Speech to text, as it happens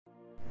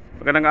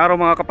Magandang araw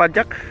mga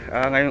kapadyak.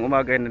 Ngayong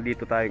umaga ay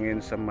nandito tayo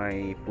ngayon sa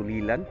may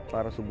Pulilan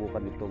para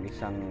subukan itong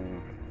isang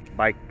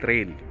bike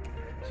trail.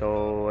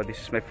 So this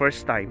is my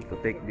first time to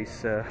take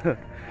this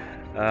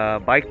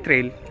bike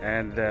trail,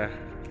 and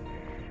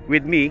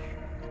with me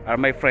are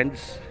my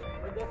friends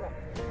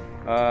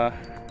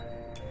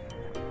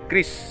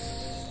Chris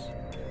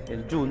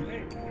and June.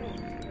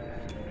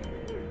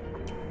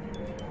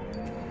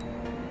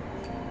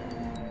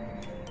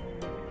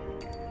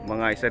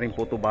 Mga isa ring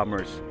photo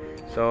bombers.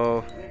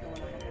 So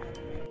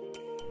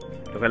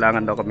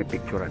kailangan daw kami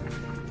picturean.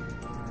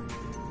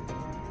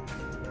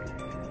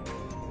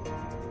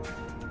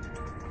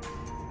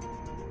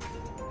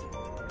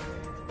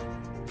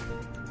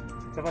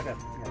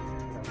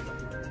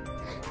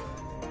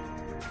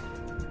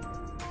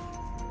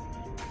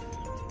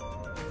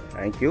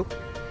 Thank you.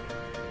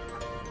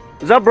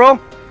 What's up,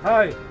 bro?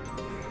 Hi.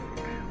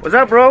 What's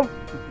up, bro?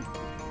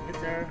 Yes,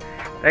 sir.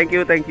 Thank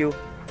you, thank you.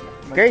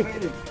 Okay.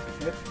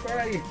 Let's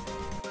try.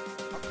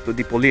 To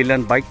the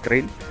Pulilan Bike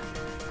Trail.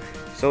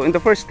 So in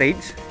the first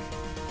stage,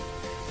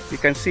 you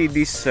can see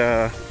these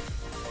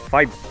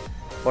five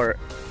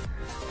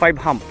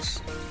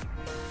humps.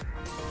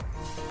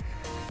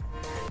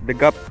 The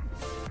gap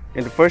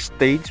in the first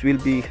stage will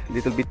be a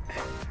little bit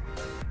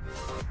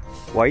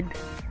wide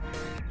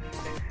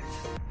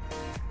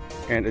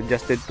and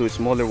adjusted to a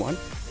smaller one,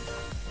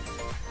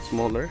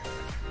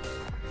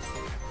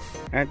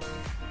 and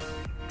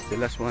the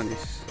last one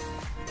is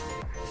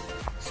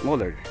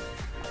smaller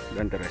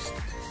than the rest.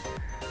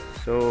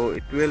 So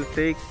it will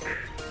take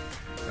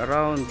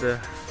around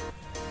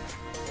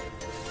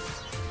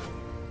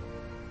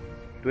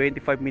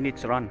 25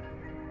 minutes run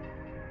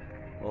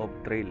of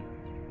trail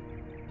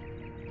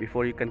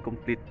before you can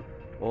complete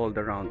all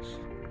the rounds.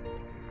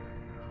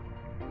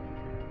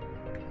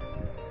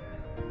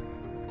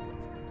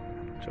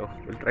 So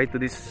we'll try to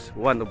this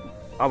one of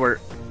our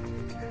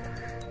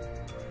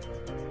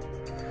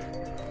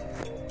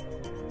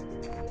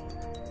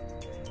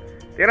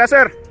tira,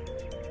 sir.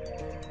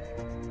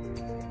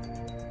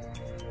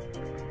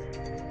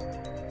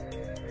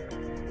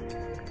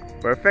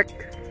 Perfect.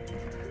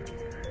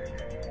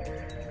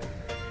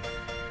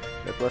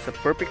 That was a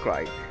perfect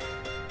ride.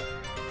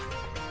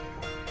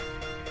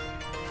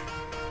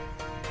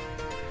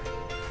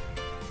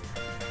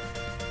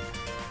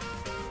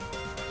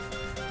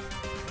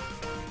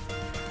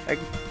 I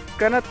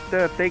cannot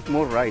take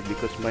more ride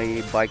because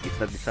my bike is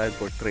not designed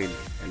for trail,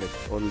 and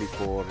it's only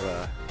for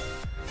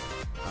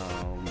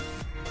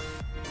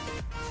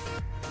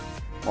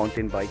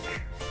mountain bike.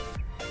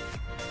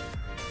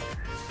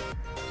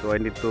 So I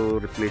need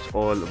to replace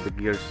all of the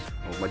gears,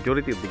 or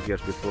majority of the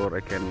gears, before I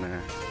can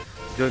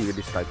join with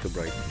this type of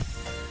ride.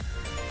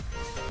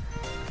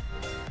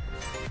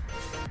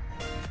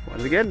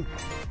 Once again,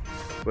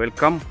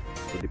 welcome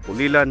to the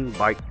Pulilan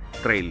Bike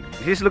Trail.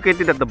 This is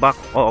located at the back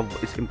of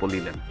SM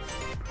Pulilan.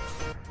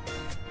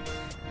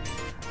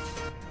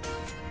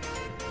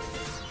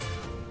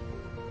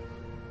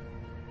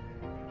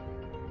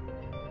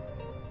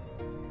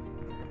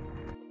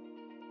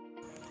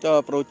 So,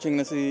 approaching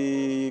na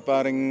si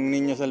paring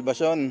Niño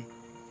Salvacion.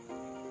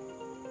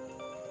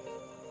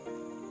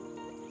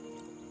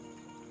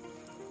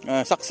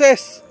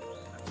 Success!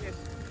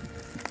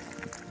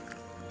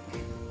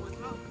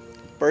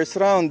 First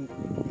round.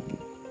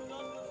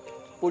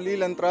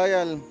 Pulilan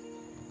trial.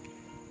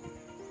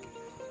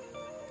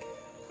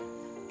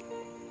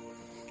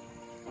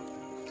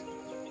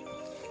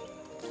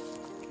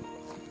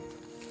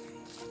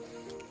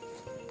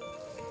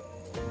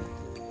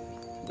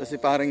 Ito si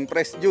paring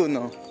Press June,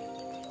 no?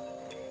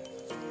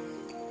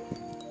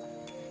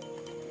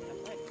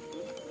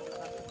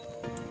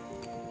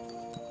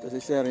 Ito si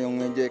sir, yung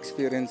medyo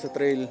experience sa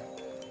trail.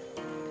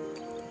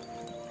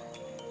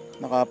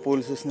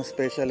 Naka-pulsos na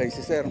specialized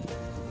si sir.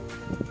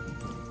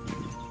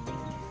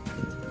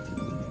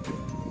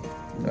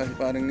 Ito si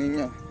paring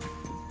Ninyo.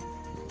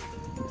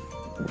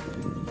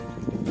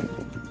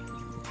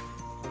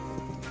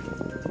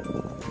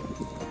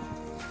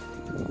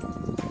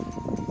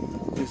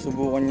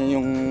 Subukan niya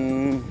yung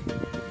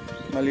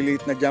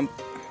maliliit na jump.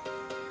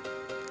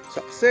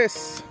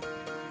 Success!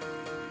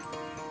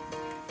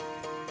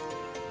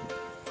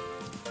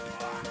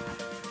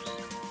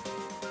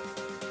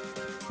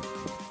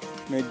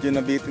 Medyo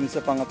nabitin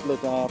sa pangatlo,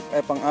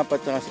 pang-apat,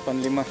 saka sa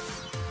panlima.